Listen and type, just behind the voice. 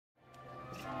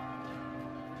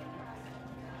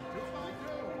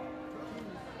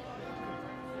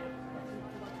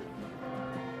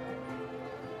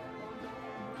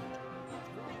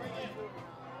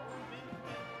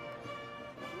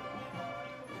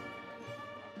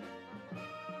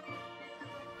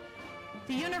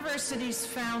The university's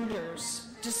founders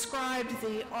described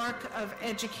the arc of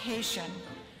education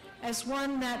as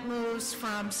one that moves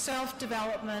from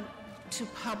self-development to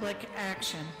public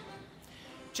action.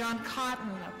 John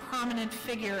Cotton, a prominent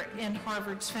figure in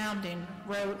Harvard's founding,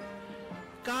 wrote,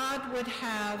 "God would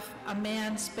have a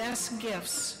man's best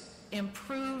gifts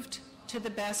improved to the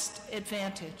best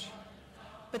advantage."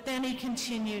 But then he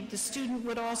continued, the student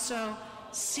would also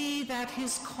see that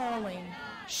his calling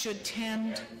should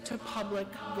tend to public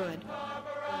good.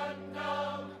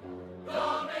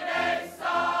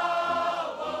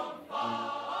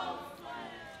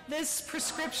 This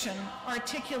prescription,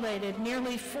 articulated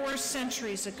nearly 4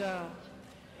 centuries ago,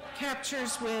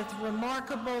 captures with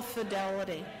remarkable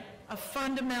fidelity a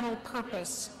fundamental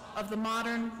purpose of the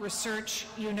modern research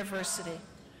university: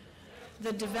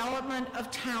 the development of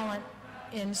talent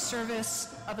in service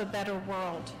of a better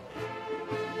world.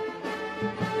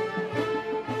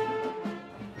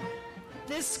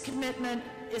 This commitment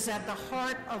is at the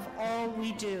heart of all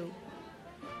we do,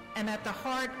 and at the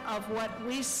heart of what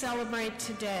we celebrate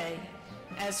today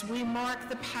as we mark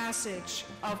the passage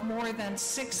of more than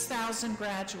 6,000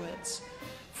 graduates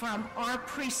from our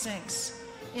precincts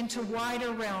into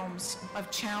wider realms of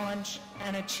challenge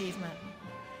and achievement.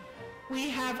 We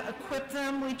have equipped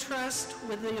them, we trust,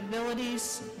 with the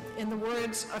abilities, in the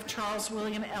words of Charles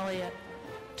William Eliot,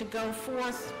 to go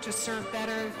forth to serve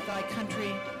better thy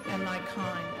country and thy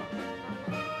kind.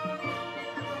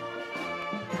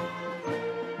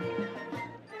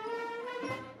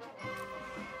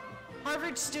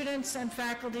 Harvard students and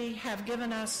faculty have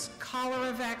given us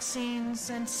cholera vaccines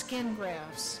and skin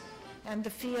grafts, and the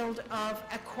field of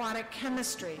aquatic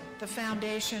chemistry, the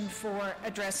foundation for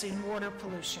addressing water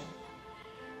pollution.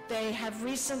 They have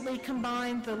recently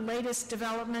combined the latest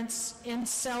developments in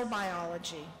cell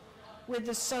biology with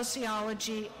the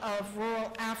sociology of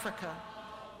rural Africa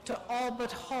to all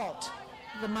but halt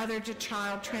the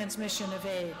mother-to-child transmission of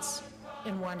AIDS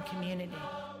in one community.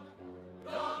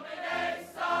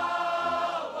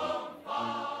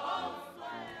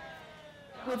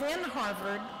 Within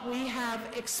Harvard, we have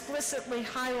explicitly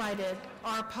highlighted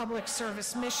our public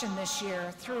service mission this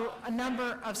year through a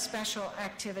number of special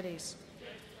activities.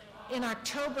 In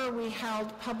October, we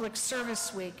held Public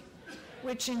Service Week,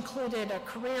 which included a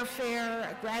career fair,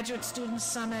 a graduate student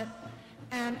summit,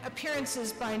 and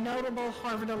appearances by notable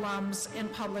Harvard alums in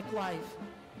public life,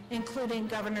 including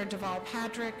Governor Deval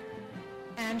Patrick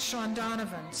and Sean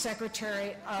Donovan,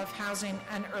 Secretary of Housing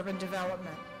and Urban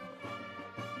Development.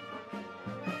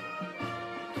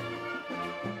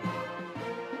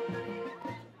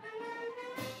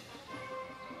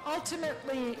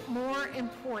 Ultimately, more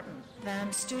important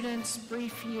than students'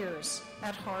 brief years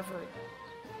at Harvard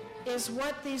is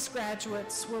what these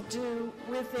graduates will do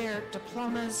with their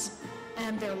diplomas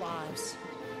and their lives.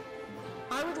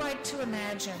 I would like to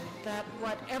imagine that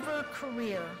whatever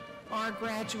career our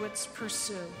graduates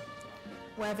pursue,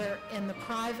 whether in the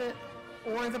private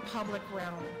or the public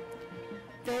realm,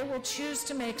 they will choose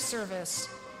to make service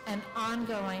an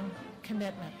ongoing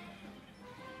commitment.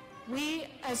 We,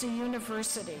 as a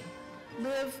university,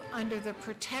 live under the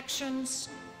protections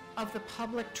of the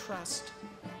public trust.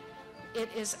 It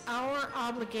is our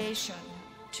obligation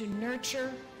to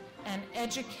nurture and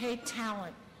educate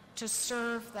talent to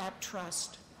serve that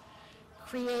trust,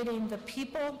 creating the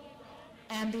people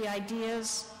and the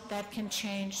ideas that can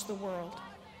change the world.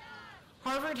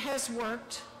 Harvard has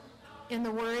worked, in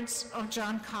the words of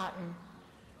John Cotton,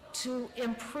 to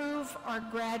improve our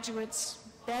graduates'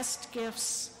 best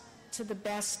gifts to the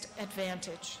best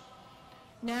advantage.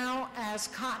 Now, as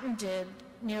Cotton did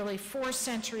nearly 4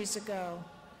 centuries ago,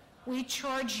 we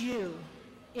charge you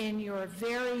in your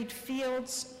varied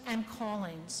fields and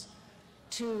callings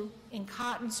to, in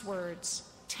Cotton's words,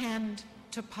 tend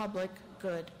to public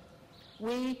good.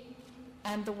 We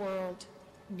and the world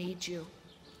need you.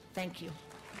 Thank you.